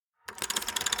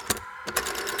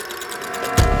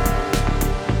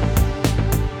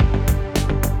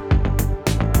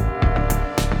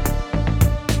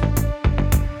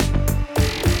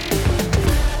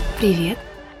Привет!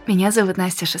 Меня зовут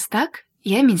Настя Шестак,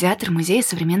 я медиатор Музея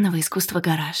современного искусства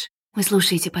 «Гараж». Вы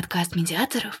слушаете подкаст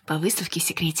медиаторов по выставке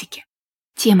 «Секретики».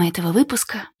 Тема этого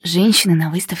выпуска — «Женщины на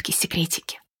выставке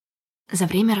 «Секретики». За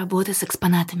время работы с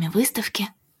экспонатами выставки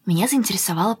меня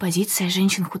заинтересовала позиция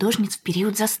женщин-художниц в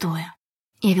период застоя.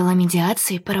 Я вела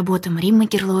медиации по работам Риммы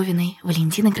Герловиной,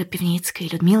 Валентины Крапивницкой,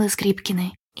 Людмилы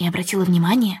Скрипкиной и обратила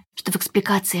внимание, что в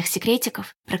экспликациях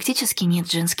секретиков практически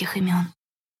нет женских имен.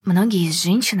 Многие из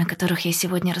женщин, о которых я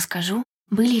сегодня расскажу,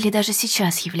 были или даже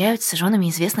сейчас являются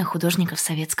женами известных художников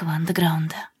советского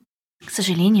андеграунда. К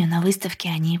сожалению, на выставке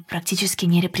они практически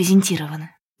не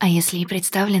репрезентированы. А если и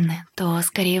представлены, то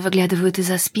скорее выглядывают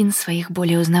из-за спин своих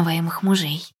более узнаваемых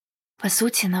мужей. По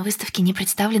сути, на выставке не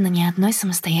представлено ни одной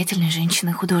самостоятельной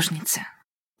женщины-художницы.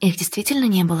 Их действительно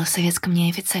не было в советском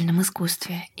неофициальном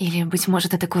искусстве? Или, быть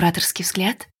может, это кураторский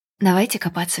взгляд? Давайте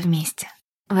копаться вместе.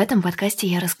 В этом подкасте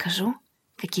я расскажу,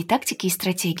 какие тактики и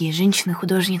стратегии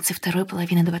женщины-художницы второй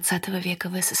половины XX века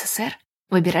в СССР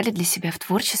выбирали для себя в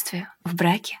творчестве, в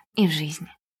браке и в жизни.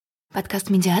 Подкаст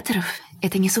медиаторов —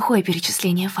 это не сухое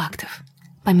перечисление фактов.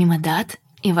 Помимо дат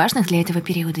и важных для этого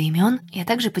периода имен, я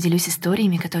также поделюсь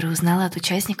историями, которые узнала от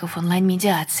участников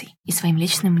онлайн-медиаций и своим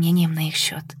личным мнением на их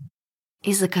счет.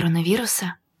 Из-за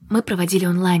коронавируса мы проводили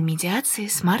онлайн-медиации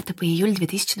с марта по июль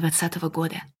 2020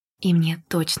 года, и мне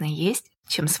точно есть,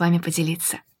 чем с вами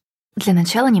поделиться. Для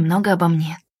начала немного обо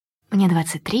мне. Мне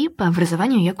 23, по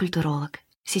образованию я культуролог.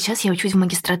 Сейчас я учусь в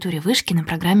магистратуре вышки на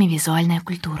программе «Визуальная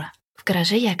культура». В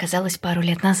гараже я оказалась пару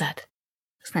лет назад.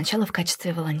 Сначала в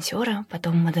качестве волонтера,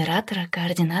 потом модератора,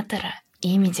 координатора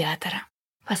и медиатора.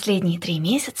 Последние 3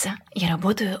 месяца я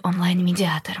работаю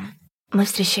онлайн-медиатором. Мы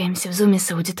встречаемся в зуме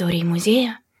с аудиторией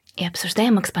музея и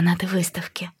обсуждаем экспонаты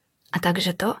выставки, а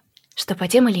также то, что по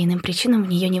тем или иным причинам в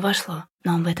нее не вошло,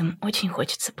 но об этом очень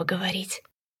хочется поговорить.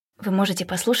 Вы можете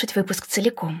послушать выпуск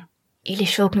целиком или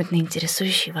щелкнуть на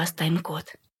интересующий вас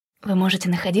тайм-код. Вы можете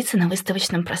находиться на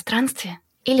выставочном пространстве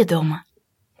или дома.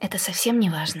 Это совсем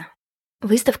не важно.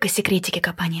 Выставка «Секретики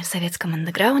копания в советском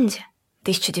андеграунде»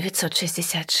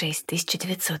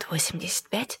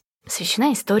 1966-1985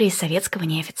 посвящена истории советского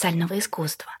неофициального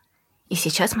искусства. И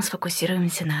сейчас мы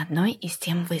сфокусируемся на одной из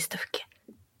тем выставки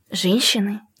 —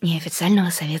 «Женщины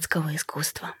неофициального советского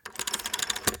искусства».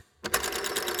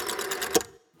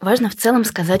 Важно в целом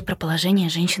сказать про положение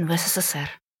женщин в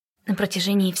СССР. На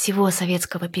протяжении всего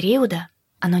советского периода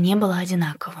оно не было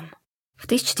одинаковым. В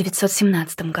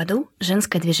 1917 году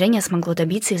женское движение смогло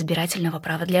добиться избирательного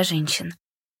права для женщин.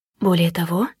 Более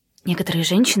того, некоторые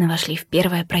женщины вошли в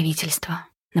первое правительство.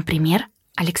 Например,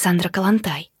 Александра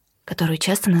Коллонтай, которую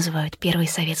часто называют первой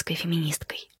советской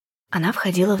феминисткой. Она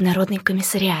входила в Народный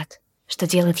комиссариат, что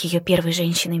делает ее первой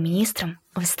женщиной-министром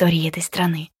в истории этой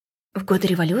страны. В годы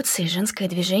революции женское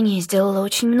движение сделало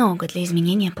очень много для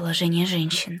изменения положения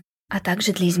женщин, а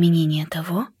также для изменения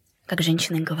того, как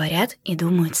женщины говорят и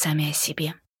думают сами о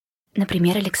себе.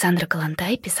 Например, Александра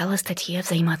Коллонтай писала статьи о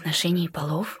взаимоотношении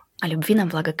полов, о любви на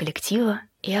благо коллектива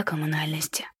и о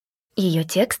коммунальности. Ее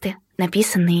тексты,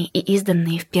 написанные и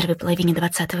изданные в первой половине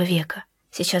XX века,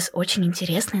 сейчас очень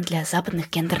интересны для западных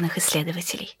гендерных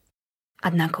исследователей.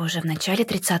 Однако уже в начале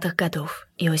 30-х годов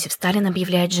Иосиф Сталин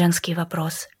объявляет женский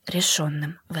вопрос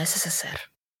решенным в СССР.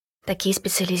 Такие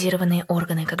специализированные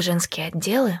органы, как женские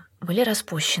отделы, были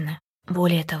распущены.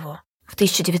 Более того, в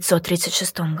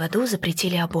 1936 году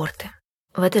запретили аборты.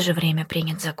 В это же время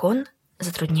принят закон,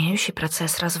 затрудняющий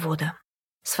процесс развода.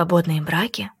 Свободные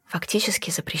браки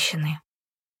фактически запрещены.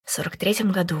 В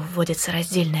 1943 году вводится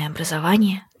раздельное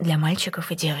образование для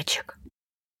мальчиков и девочек.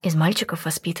 Из мальчиков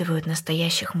воспитывают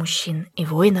настоящих мужчин и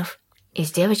воинов,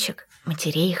 из девочек —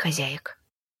 матерей и хозяек.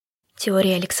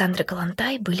 Теории Александры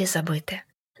Коллонтай были забыты.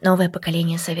 Новое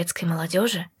поколение советской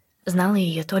молодежи знало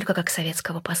ее только как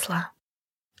советского посла.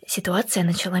 Ситуация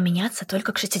начала меняться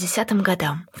только к 60-м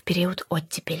годам, в период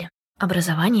оттепели.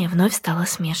 Образование вновь стало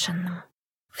смешанным.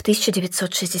 В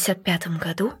 1965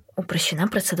 году упрощена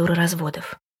процедура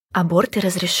разводов. Аборты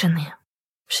разрешены.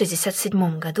 В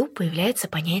 1967 году появляется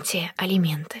понятие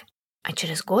 «алименты», а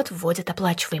через год вводят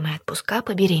оплачиваемые отпуска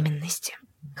по беременности,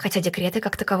 хотя декрета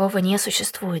как такового не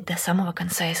существует до самого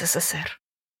конца СССР.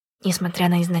 Несмотря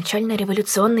на изначально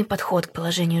революционный подход к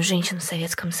положению женщин в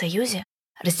Советском Союзе,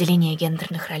 разделение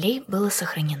гендерных ролей было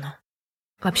сохранено.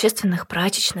 В общественных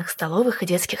прачечных, столовых и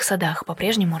детских садах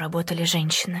по-прежнему работали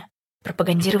женщины.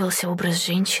 Пропагандировался образ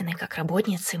женщины как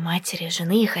работницы, матери,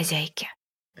 жены и хозяйки.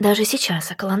 Даже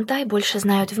сейчас о Коллонтай больше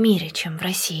знают в мире, чем в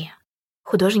России.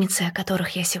 Художницы, о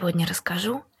которых я сегодня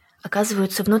расскажу,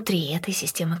 оказываются внутри этой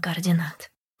системы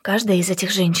координат. Каждая из этих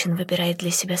женщин выбирает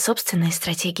для себя собственные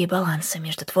стратегии баланса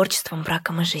между творчеством,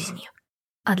 браком и жизнью.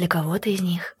 А для кого-то из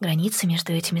них границы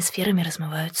между этими сферами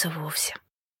размываются вовсе.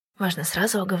 Важно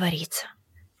сразу оговориться.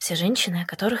 Все женщины, о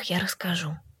которых я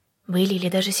расскажу, были или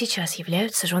даже сейчас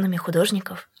являются женами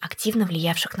художников, активно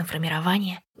влиявших на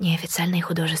формирование неофициальной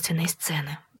художественной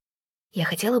сцены. Я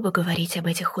хотела бы говорить об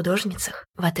этих художницах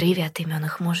в отрыве от имен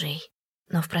их мужей,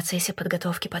 но в процессе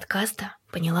подготовки подкаста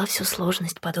поняла всю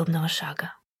сложность подобного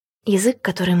шага. Язык,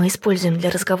 который мы используем для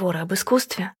разговора об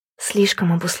искусстве,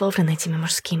 слишком обусловлен этими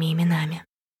мужскими именами.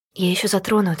 Я еще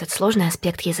затрону этот сложный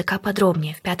аспект языка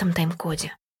подробнее в 5-м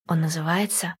тайм-коде. Он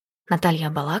называется «Наталья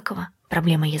Балакова.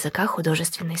 Проблема языка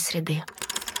художественной среды».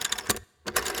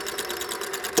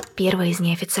 Первая из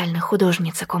неофициальных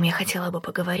художниц, о ком я хотела бы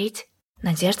поговорить,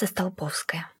 Надежда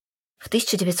Столповская. В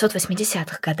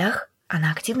 1980-х годах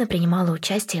она активно принимала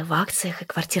участие в акциях и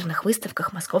квартирных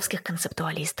выставках московских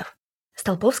концептуалистов.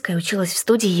 Столповская училась в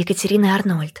студии Екатерины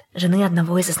Арнольд, жены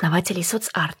одного из основателей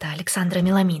соцарта Александра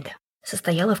Меламида.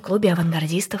 Состояла в клубе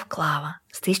авангардистов «Клава»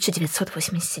 с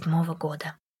 1987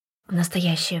 года. В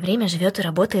настоящее время живет и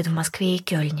работает в Москве и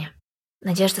Кёльне.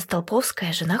 Надежда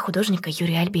Столповская – жена художника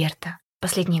Юрия Альберта.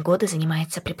 Последние годы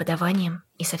занимается преподаванием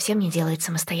и совсем не делает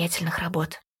самостоятельных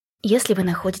работ. Если вы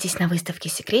находитесь на выставке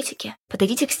 «Секретики»,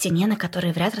 подойдите к стене, на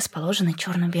которой в ряд расположены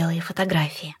черно-белые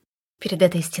фотографии. Перед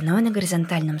этой стеной на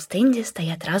горизонтальном стенде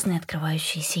стоят разные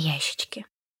открывающиеся ящички.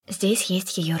 Здесь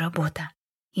есть ее работа.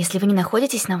 Если вы не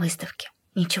находитесь на выставке,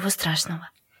 ничего страшного.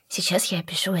 Сейчас я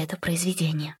опишу это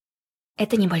произведение.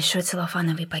 Это небольшой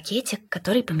целлофановый пакетик,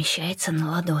 который помещается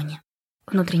на ладони.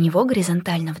 Внутри него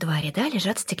горизонтально в 2 ряда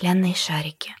лежат стеклянные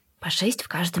шарики, по 6 в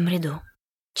каждом ряду.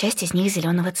 Часть из них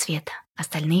зеленого цвета,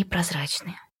 остальные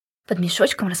прозрачные. Под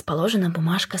мешочком расположена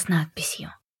бумажка с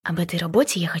надписью. Об этой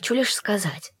работе я хочу лишь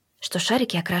сказать, что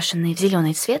шарики, окрашенные в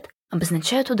зеленый цвет,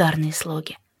 обозначают ударные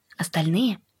слоги,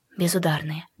 остальные —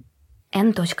 безударные.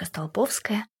 Н.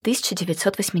 Столповская,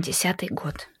 1980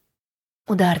 год.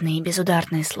 Ударные и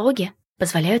безударные слоги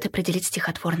позволяют определить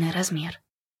стихотворный размер.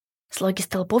 Слоги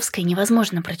Столповской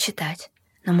невозможно прочитать,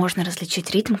 но можно различить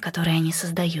ритм, который они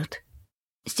создают.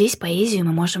 Здесь поэзию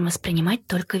мы можем воспринимать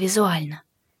только визуально,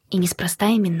 и неспроста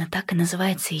именно так и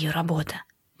называется ее работа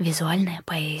 — визуальная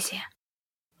поэзия.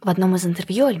 В одном из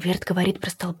интервью Альберт говорит про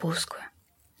Столповскую.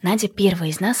 Надя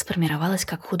первая из нас сформировалась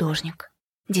как художник.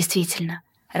 Действительно,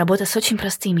 работа с очень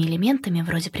простыми элементами,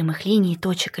 вроде прямых линий,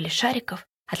 точек или шариков,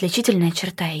 отличительная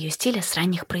черта ее стиля с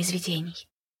ранних произведений.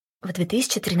 В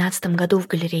 2013 году в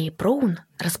галерее Проун,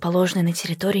 расположенной на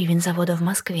территории винзавода в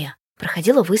Москве,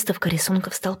 проходила выставка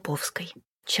рисунков Столповской.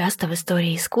 Часто в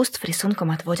истории искусств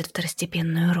рисункам отводят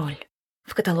второстепенную роль.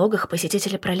 В каталогах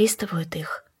посетители пролистывают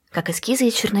их, как эскизы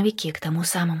и черновики к тому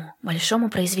самому большому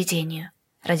произведению,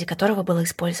 ради которого было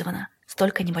использовано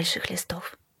столько небольших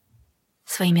листов.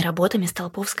 Своими работами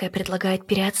Столповская предлагает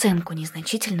переоценку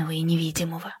незначительного и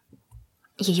невидимого.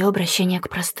 Ее обращение к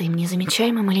простым,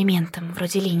 незамечаемым элементам,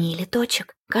 вроде линий или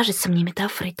точек, кажется мне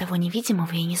метафорой того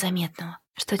невидимого и незаметного,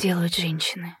 что делают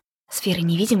женщины. Сферы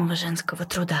невидимого женского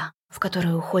труда, в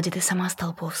которую уходит и сама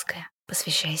Столповская,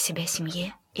 посвящая себя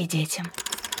семье и детям.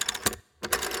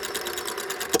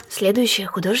 Следующая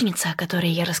художница, о которой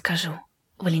я расскажу,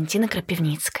 Валентина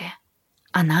Крапивницкая.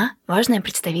 Она – важная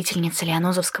представительница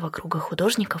Лианозовского круга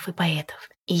художников и поэтов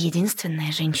и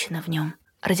единственная женщина в нем.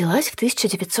 Родилась в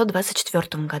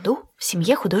 1924 году в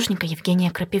семье художника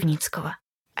Евгения Крапивницкого.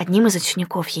 Одним из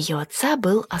учеников ее отца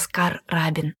был Оскар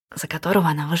Рабин, за которого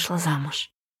она вышла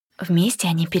замуж. Вместе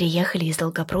они переехали из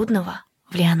Долгопрудного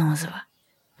в Лианозово.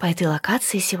 По этой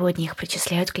локации сегодня их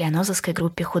причисляют к лианозовской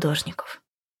группе художников.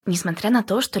 Несмотря на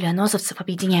то, что лианозовцев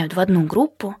объединяют в одну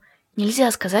группу,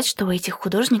 нельзя сказать, что у этих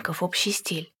художников общий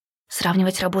стиль.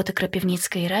 Сравнивать работы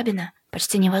Крапивницкой и Рабина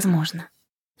почти невозможно.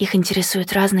 Их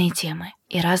интересуют разные темы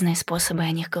и разные способы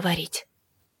о них говорить.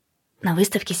 На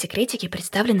выставке «Секретики»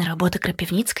 представлены работы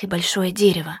Крапивницкой «Большое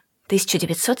дерево»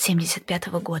 1975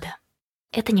 года.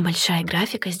 Это небольшая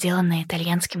графика, сделанная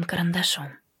итальянским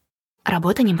карандашом.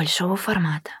 Работа небольшого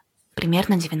формата,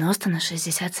 примерно 90 на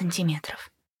 60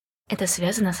 сантиметров. Это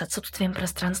связано с отсутствием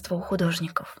пространства у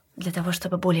художников, для того,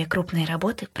 чтобы более крупные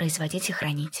работы производить и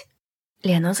хранить.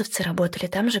 Лианозовцы работали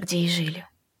там же, где и жили,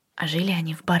 а жили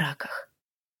они в бараках.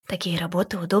 Такие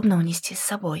работы удобно унести с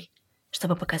собой,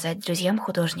 чтобы показать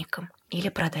друзьям-художникам или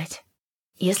продать.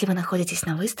 Если вы находитесь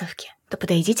на выставке, то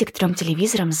подойдите к 3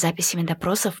 телевизорам с записями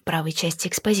допросов в правой части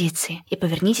экспозиции и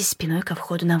повернитесь спиной ко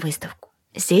входу на выставку.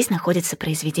 Здесь находится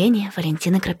произведение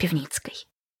Валентины Крапивницкой.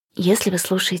 Если вы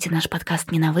слушаете наш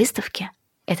подкаст не на выставке,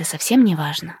 это совсем не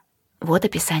важно. Вот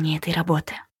описание этой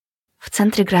работы. В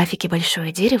центре графики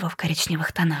большое дерево в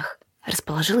коричневых тонах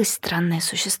расположилось странное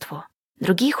существо.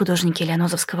 Другие художники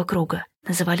Лианозовского круга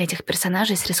называли этих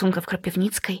персонажей с рисунков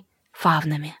Крапивницкой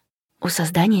фавнами. У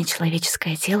создания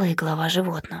человеческое тело и голова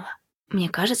животного. Мне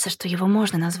кажется, что его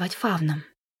можно назвать фавном.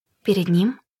 Перед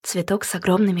ним цветок с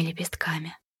огромными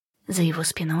лепестками. За его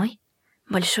спиной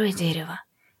большое дерево,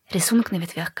 рисунок на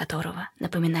ветвях которого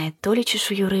напоминает то ли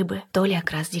чешую рыбы, то ли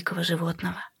окрас дикого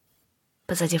животного.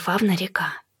 Позади фавна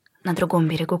река, на другом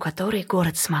берегу которой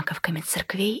город с маковками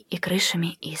церквей и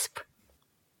крышами изб.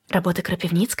 Работы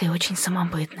Крапивницкой очень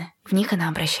самобытны. В них она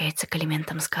обращается к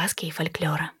элементам сказки и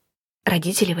фольклора.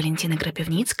 Родители Валентины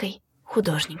Крапивницкой —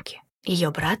 художники.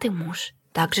 Ее брат и муж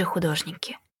 — также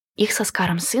художники. Их с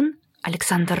Оскаром сын,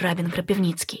 Александр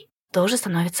Рабин-Крапивницкий, тоже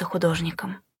становится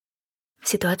художником. В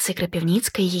ситуации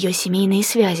Крапивницкой ее семейные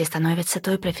связи становятся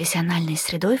той профессиональной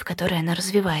средой, в которой она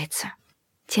развивается.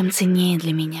 Тем ценнее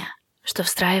для меня, что,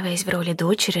 встраиваясь в роли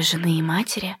дочери, жены и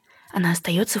матери, она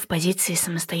остается в позиции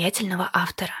самостоятельного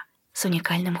автора с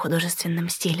уникальным художественным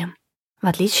стилем. В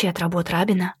отличие от работ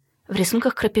Рабина, в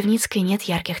рисунках Крапивницкой нет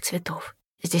ярких цветов.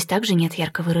 Здесь также нет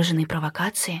ярко выраженной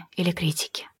провокации или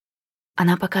критики.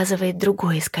 Она показывает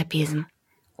другой эскапизм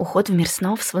 — уход в мир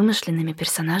снов с вымышленными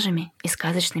персонажами и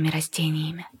сказочными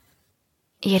растениями.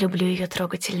 Я люблю ее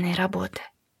трогательные работы.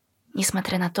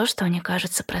 Несмотря на то, что они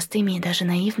кажутся простыми и даже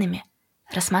наивными,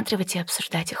 рассматривать и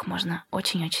обсуждать их можно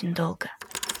очень-очень долго.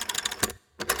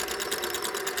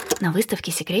 На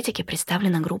выставке «Секретики»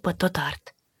 представлена группа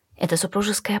 «Тот-арт». Это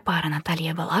супружеская пара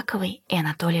Натальи Балаковой и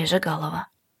Анатолия Жигалова.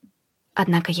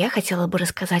 Однако я хотела бы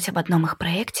рассказать об одном их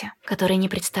проекте, который не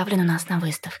представлен у нас на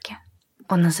выставке.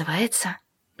 Он называется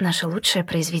 «Наше лучшее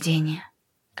произведение.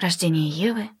 Рождение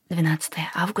Евы, 12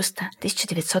 августа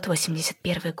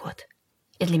 1981 год».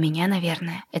 И для меня,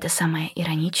 наверное, это самая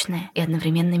ироничная и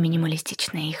одновременно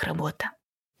минималистичная их работа.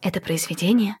 Это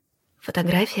произведение —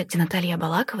 фотография, где Наталья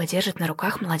Балакова держит на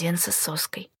руках младенца с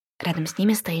соской. Рядом с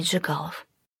ними стоит Жигалов.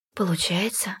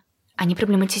 Получается, они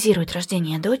проблематизируют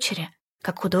рождение дочери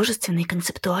как художественный,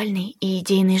 концептуальный и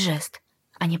идейный жест.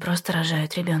 Они просто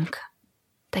рожают ребенка.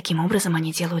 Таким образом,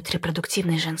 они делают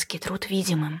репродуктивный женский труд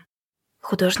видимым.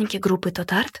 Художники группы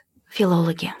 «Тот-арт» —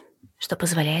 филологи, что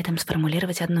позволяет им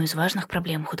сформулировать одну из важных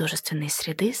проблем художественной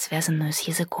среды, связанную с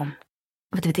языком.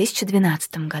 В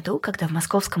 2012 году, когда в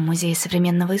Московском музее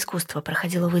современного искусства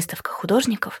проходила выставка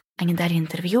художников, они дали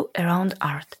интервью «Around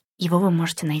Art». Его вы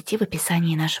можете найти в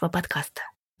описании нашего подкаста.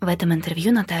 В этом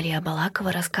интервью Наталья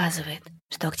Балакова рассказывает,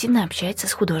 что активно общается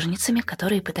с художницами,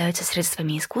 которые пытаются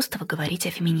средствами искусства говорить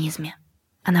о феминизме.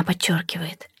 Она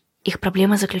подчеркивает, их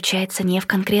проблема заключается не в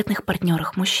конкретных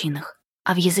партнерах-мужчинах,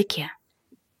 а в языке.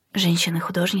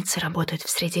 Женщины-художницы работают в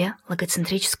среде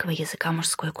логоцентрического языка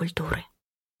мужской культуры.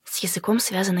 С языком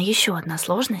связана еще одна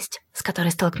сложность, с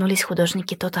которой столкнулись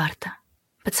художники Тот-арта.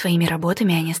 Под своими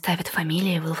работами они ставят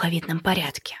фамилии в алфавитном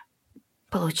порядке.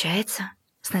 Получается,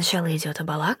 сначала идет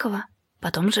Абалакова,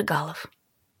 потом Жигалов.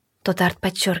 Тот-арт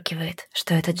подчеркивает,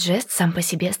 что этот жест сам по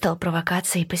себе стал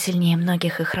провокацией посильнее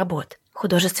многих их работ.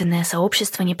 Художественное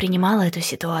сообщество не принимало эту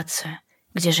ситуацию,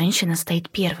 где женщина стоит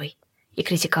первой, и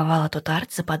критиковало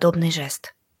Тот-арт за подобный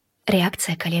жест.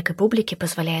 Реакция коллег и публики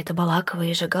позволяет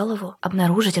Абалаковой и Жигалову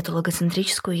обнаружить эту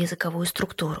логоцентрическую языковую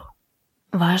структуру.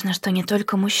 Важно, что не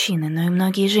только мужчины, но и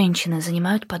многие женщины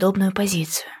занимают подобную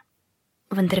позицию.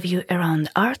 В интервью «Around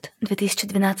Art»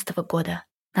 2012 года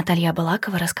Наталья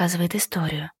Балакова рассказывает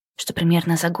историю, что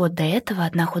примерно за год до этого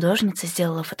одна художница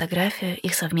сделала фотографию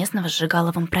их совместного с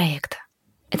Жигаловым проекта.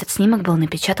 Этот снимок был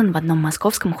напечатан в одном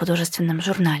московском художественном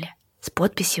журнале с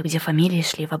подписью, где фамилии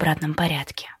шли в обратном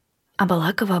порядке. А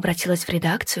Балакова обратилась в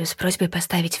редакцию с просьбой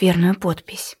поставить верную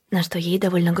подпись, на что ей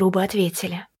довольно грубо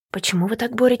ответили: «Почему вы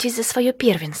так боретесь за свое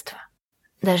первенство?»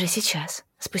 Даже сейчас,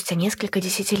 спустя несколько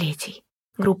десятилетий,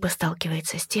 группа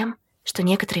сталкивается с тем, что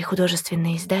некоторые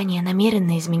художественные издания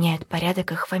намеренно изменяют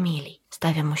порядок их фамилий,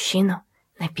 ставя мужчину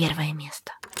на первое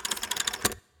место.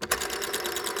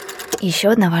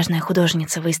 Еще одна важная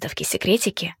художница выставки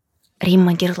 «Секретики» —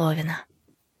 Римма Герловина.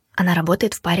 Она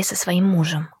работает в паре со своим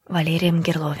мужем, Валерием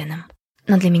Герловиным.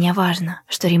 Но для меня важно,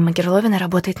 что Римма Герловина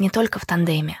работает не только в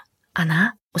тандеме.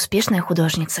 Она — успешная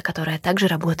художница, которая также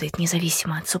работает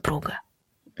независимо от супруга.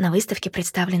 На выставке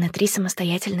представлены 3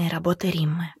 самостоятельные работы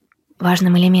Риммы.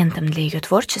 Важным элементом для ее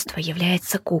творчества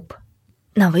является куб.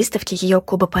 На выставке ее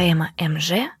кубопоэма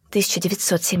 «МЖ»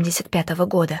 1975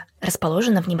 года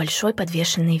расположена в небольшой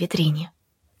подвешенной витрине.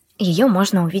 Ее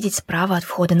можно увидеть справа от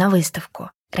входа на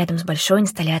выставку, рядом с большой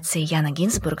инсталляцией Яна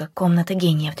Гинзбурга «Комната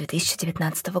гениев»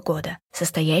 2019 года,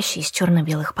 состоящей из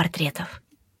черно-белых портретов.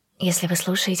 Если вы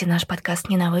слушаете наш подкаст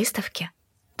не на выставке,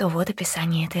 то вот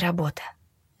описание этой работы.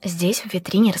 Здесь в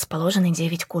витрине расположены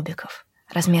 9 кубиков.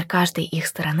 Размер каждой их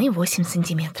стороны 8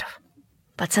 сантиметров.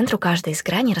 По центру каждой из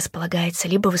граней располагается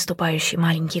либо выступающий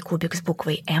маленький кубик с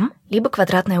буквой «М», либо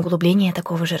квадратное углубление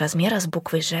такого же размера с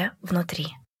буквой «Ж» внутри.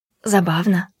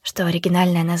 Забавно, что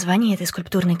оригинальное название этой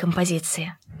скульптурной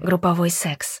композиции — «Групповой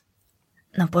секс».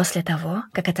 Но после того,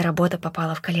 как эта работа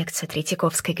попала в коллекцию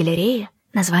Третьяковской галереи,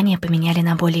 название поменяли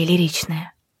на более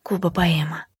лиричное —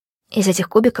 «Кубопоэма». Из этих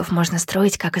кубиков можно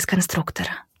строить как из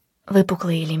конструктора.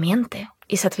 Выпуклые элементы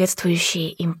и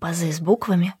соответствующие им пазы с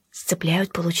буквами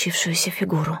сцепляют получившуюся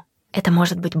фигуру. Это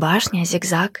может быть башня,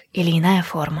 зигзаг или иная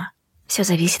форма. Все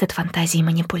зависит от фантазии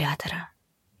манипулятора.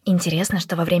 Интересно,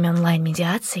 что во время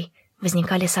онлайн-медиаций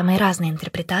возникали самые разные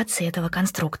интерпретации этого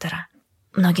конструктора.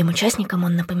 Многим участникам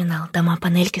он напоминал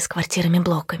дома-панельки с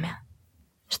квартирами-блоками,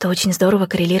 что очень здорово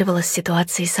коррелировало с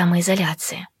ситуацией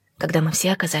самоизоляции, когда мы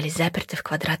все оказались заперты в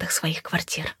квадратах своих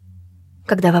квартир.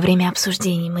 Когда во время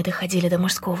обсуждений мы доходили до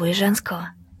мужского и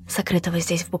женского, сокрытого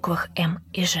здесь в буквах «М»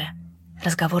 и «Ж»,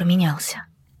 разговор менялся,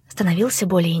 становился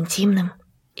более интимным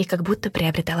и как будто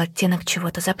приобретал оттенок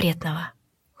чего-то запретного.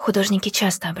 Художники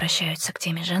часто обращаются к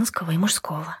теме женского и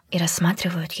мужского и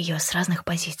рассматривают ее с разных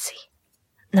позиций.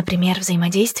 Например,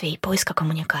 взаимодействия и поиска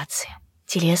коммуникации,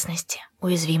 телесности,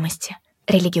 уязвимости,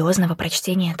 религиозного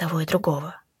прочтения того и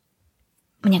другого.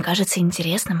 Мне кажется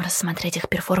интересным рассмотреть их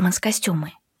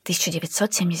перформанс-костюмы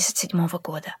 1977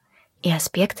 года и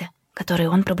аспекты, которые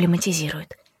он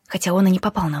проблематизирует, хотя он и не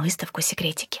попал на выставку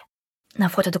 «Секретики». На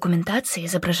фотодокументации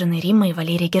изображены Римма и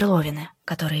Валерий Герловины,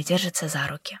 которые держатся за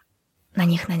руки. На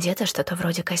них надето что-то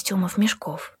вроде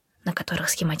костюмов-мешков, на которых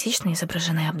схематично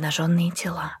изображены обнаженные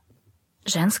тела.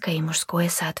 Женское и мужское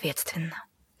соответственно.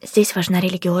 Здесь важна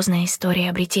религиозная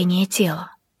история обретения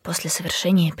тела после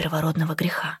совершения первородного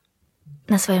греха.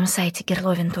 На своем сайте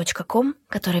gerlovin.com,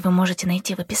 который вы можете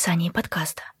найти в описании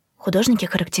подкаста, художники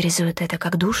характеризуют это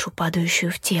как душу,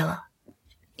 падающую в тело.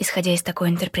 Исходя из такой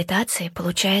интерпретации,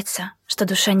 получается, что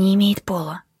душа не имеет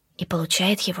пола и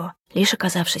получает его, лишь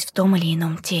оказавшись в том или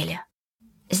ином теле.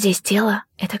 Здесь тело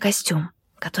 — это костюм,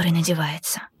 который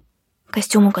надевается.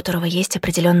 Костюм, у которого есть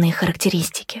определенные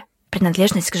характеристики,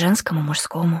 принадлежность к женскому,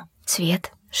 мужскому,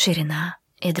 цвет, ширина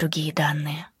и другие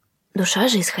данные. Душа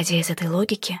же, исходя из этой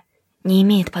логики, не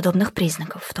имеет подобных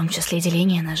признаков, в том числе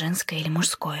деления на женское или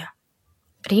мужское.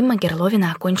 Римма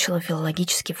Герловина окончила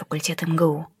филологический факультет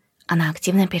МГУ. Она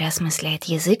активно переосмысляет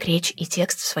язык, речь и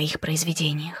текст в своих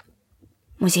произведениях.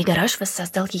 Музей Гараж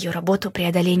воссоздал ее работу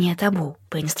 «Преодоление табу»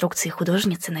 по инструкции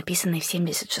художницы, написанной в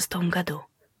 1976 году.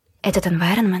 Этот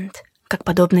environment, как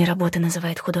подобные работы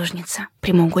называет художница,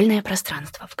 прямоугольное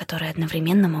пространство, в которое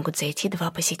одновременно могут зайти два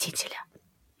посетителя.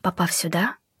 Попав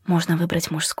сюда, можно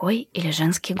выбрать мужской или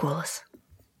женский голос.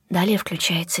 Далее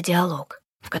включается диалог,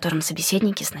 в котором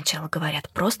собеседники сначала говорят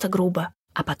просто грубо,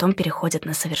 а потом переходят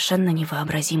на совершенно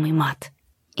невообразимый мат.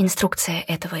 Инструкция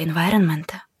этого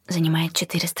environment занимает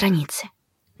 4 страницы,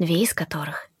 2 из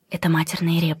которых — это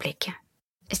матерные реплики.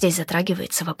 Здесь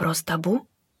затрагивается вопрос табу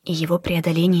и его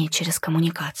преодоление через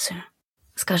коммуникацию.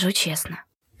 Скажу честно,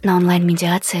 на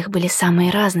онлайн-медиациях были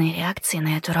самые разные реакции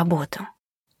на эту работу.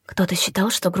 Кто-то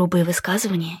считал, что грубые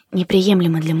высказывания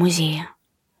неприемлемы для музея.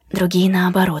 Другие,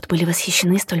 наоборот, были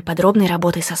восхищены столь подробной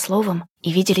работой со словом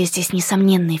и видели здесь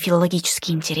несомненный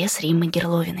филологический интерес Риммы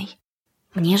Герловиной.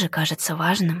 Мне же кажется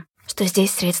важным, что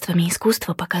здесь средствами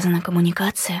искусства показана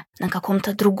коммуникация на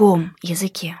каком-то другом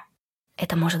языке.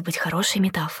 Это может быть хорошей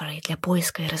метафорой для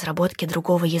поиска и разработки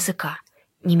другого языка,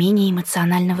 не менее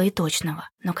эмоционального и точного,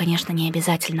 но, конечно, не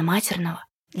обязательно матерного,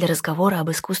 для разговора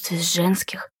об искусстве с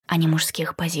женских, а не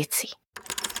мужских позиций.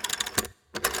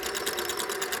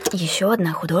 Еще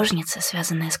одна художница,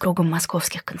 связанная с кругом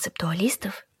московских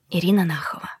концептуалистов, Ирина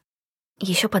Нахова.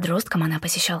 Еще подростком она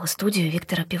посещала студию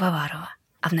Виктора Пивоварова,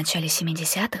 а в начале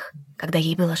 70-х, когда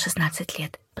ей было 16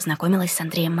 лет, познакомилась с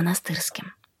Андреем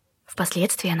Монастырским.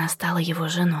 Впоследствии она стала его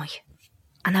женой.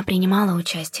 Она принимала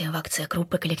участие в акции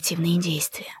группы «Коллективные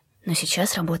действия», но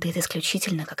сейчас работает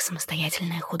исключительно как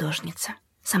самостоятельная художница.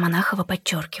 Сама Нахова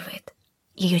подчеркивает,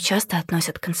 ее часто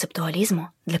относят к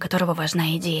концептуализму, для которого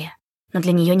важна идея, но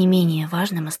для нее не менее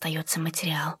важным остается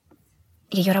материал.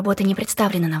 Ее работы не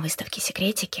представлены на выставке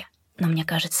 «Секретики», но мне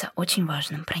кажется очень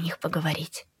важным про них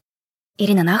поговорить.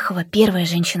 Ирина Нахова — первая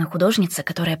женщина-художница,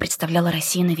 которая представляла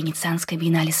Россию на Венецианской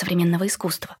биеннале современного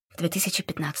искусства в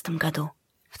 2015 году.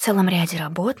 В целом ряде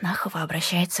работ Нахова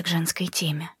обращается к женской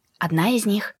теме. Одна из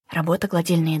них — работа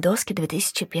 «Гладильные доски»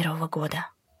 2001 года.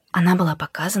 Она была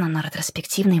показана на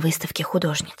ретроспективной выставке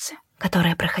художницы,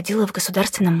 которая проходила в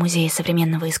Государственном музее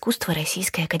современного искусства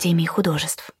Российской академии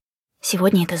художеств.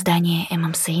 Сегодня это здание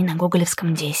ММСИ на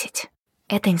Гоголевском, 10.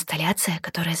 Это инсталляция,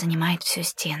 которая занимает всю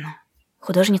стену.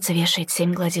 Художница вешает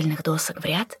 7 гладильных досок в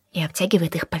ряд и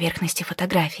обтягивает их поверхности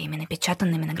фотографиями,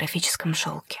 напечатанными на графическом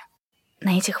шелке.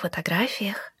 На этих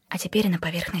фотографиях, а теперь и на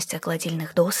поверхностях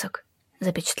гладильных досок,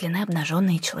 запечатлены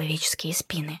обнаженные человеческие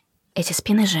спины. Эти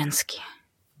спины женские.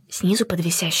 Снизу под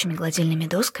висящими гладильными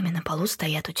досками на полу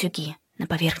стоят утюги, на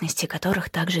поверхности которых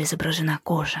также изображена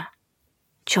кожа.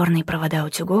 Черные провода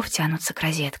утюгов тянутся к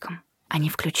розеткам. Они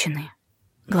включены.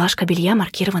 Глажка белья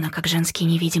маркирована как женский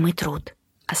невидимый труд,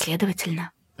 а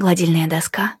следовательно, гладильная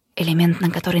доска — элемент,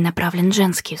 на который направлен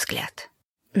женский взгляд.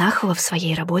 Нахова в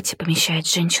своей работе помещает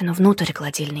женщину внутрь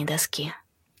гладильной доски,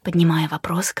 поднимая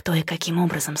вопрос, кто и каким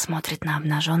образом смотрит на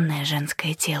обнаженное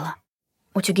женское тело.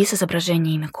 Утюги с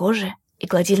изображениями кожи и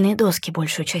гладильные доски,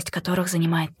 большую часть которых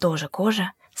занимает тоже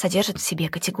кожа, содержат в себе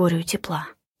категорию тепла.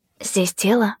 Здесь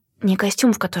тело — не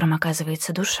костюм, в котором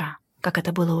оказывается душа, как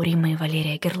это было у Римма и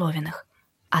Валерия Герловиных,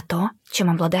 а то, чем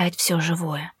обладает все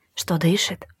живое, что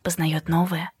дышит, познает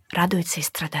новое, радуется и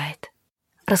страдает.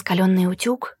 Раскаленный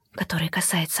утюг, который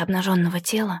касается обнаженного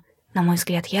тела, на мой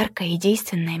взгляд, яркая и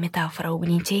действенная метафора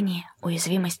угнетения,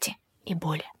 уязвимости и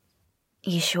боли.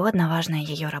 Еще одна важная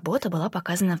ее работа была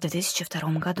показана в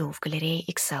 2002 году в галерее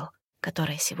XL,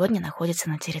 которая сегодня находится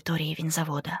на территории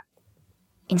винзавода.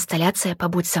 Инсталляция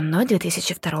 «Побудь со мной»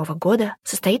 2002 года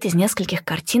состоит из нескольких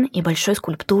картин и большой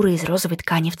скульптуры из розовой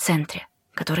ткани в центре,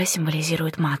 которая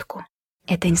символизирует матку.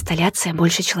 Эта инсталляция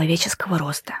больше человеческого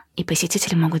роста, и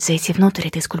посетители могут зайти внутрь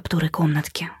этой скульптуры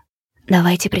комнатки.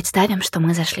 Давайте представим, что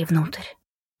мы зашли внутрь.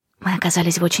 Мы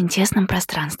оказались в очень тесном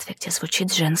пространстве, где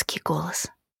звучит женский голос.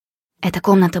 Эта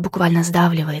комната буквально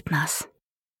сдавливает нас.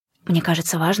 Мне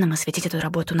кажется важным осветить эту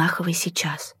работу Наховой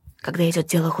сейчас, когда идет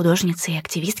дело художницы и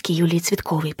активистки Юлии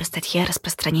Цветковой по статье о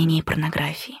распространении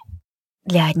порнографии.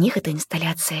 Для одних это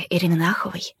инсталляция Ирины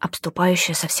Наховой,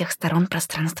 обступающая со всех сторон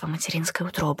пространство материнской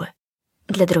утробы.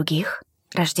 Для других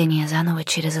 — рождение заново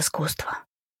через искусство.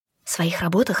 В своих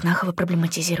работах Нахова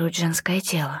проблематизирует женское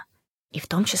тело, и в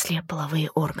том числе половые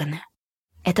органы.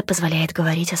 Это позволяет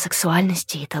говорить о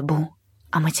сексуальности и табу,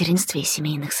 о материнстве и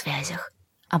семейных связях,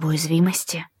 об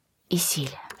уязвимости и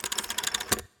силе.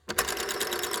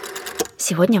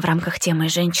 Сегодня в рамках темы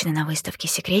 «Женщины» на выставке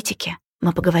 «Секретики»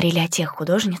 мы поговорили о тех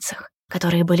художницах,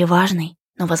 которые были важной,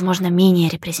 но, возможно, менее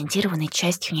репрезентированной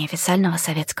частью неофициального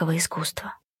советского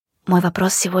искусства. Мой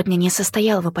вопрос сегодня не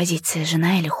состоял в оппозиции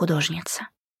 «жена» или «художница».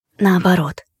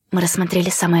 Наоборот, мы рассмотрели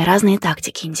самые разные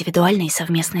тактики индивидуальной и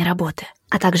совместной работы,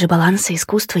 а также балансы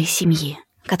искусства и семьи,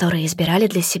 которые избирали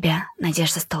для себя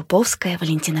Надежда Столповская,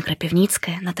 Валентина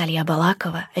Крапивницкая, Наталья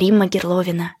Балакова, Римма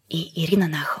Герловина и Ирина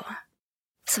Нахова.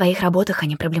 В своих работах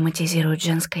они проблематизируют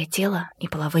женское тело и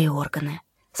половые органы,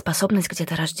 способность к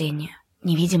деторождению,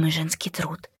 невидимый женский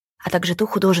труд, а также ту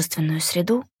художественную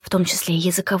среду, в том числе и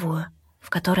языковую, в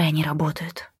которой они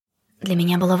работают. Для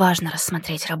меня было важно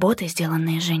рассмотреть работы,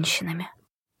 сделанные женщинами.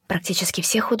 Практически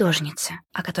все художницы,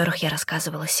 о которых я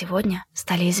рассказывала сегодня,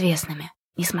 стали известными,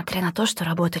 несмотря на то, что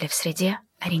работали в среде,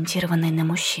 ориентированной на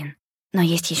мужчин. Но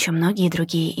есть еще многие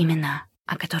другие имена,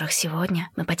 о которых сегодня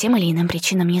мы по тем или иным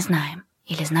причинам не знаем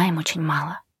или знаем очень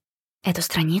мало. Эту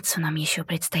страницу нам еще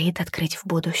предстоит открыть в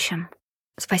будущем.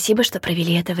 Спасибо, что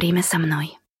провели это время со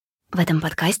мной. В этом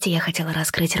подкасте я хотела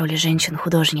раскрыть роли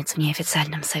женщин-художниц в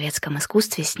неофициальном советском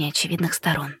искусстве с неочевидных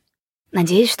сторон.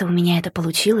 Надеюсь, что у меня это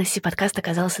получилось, и подкаст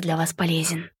оказался для вас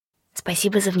полезен.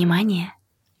 Спасибо за внимание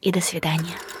и до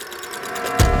свидания.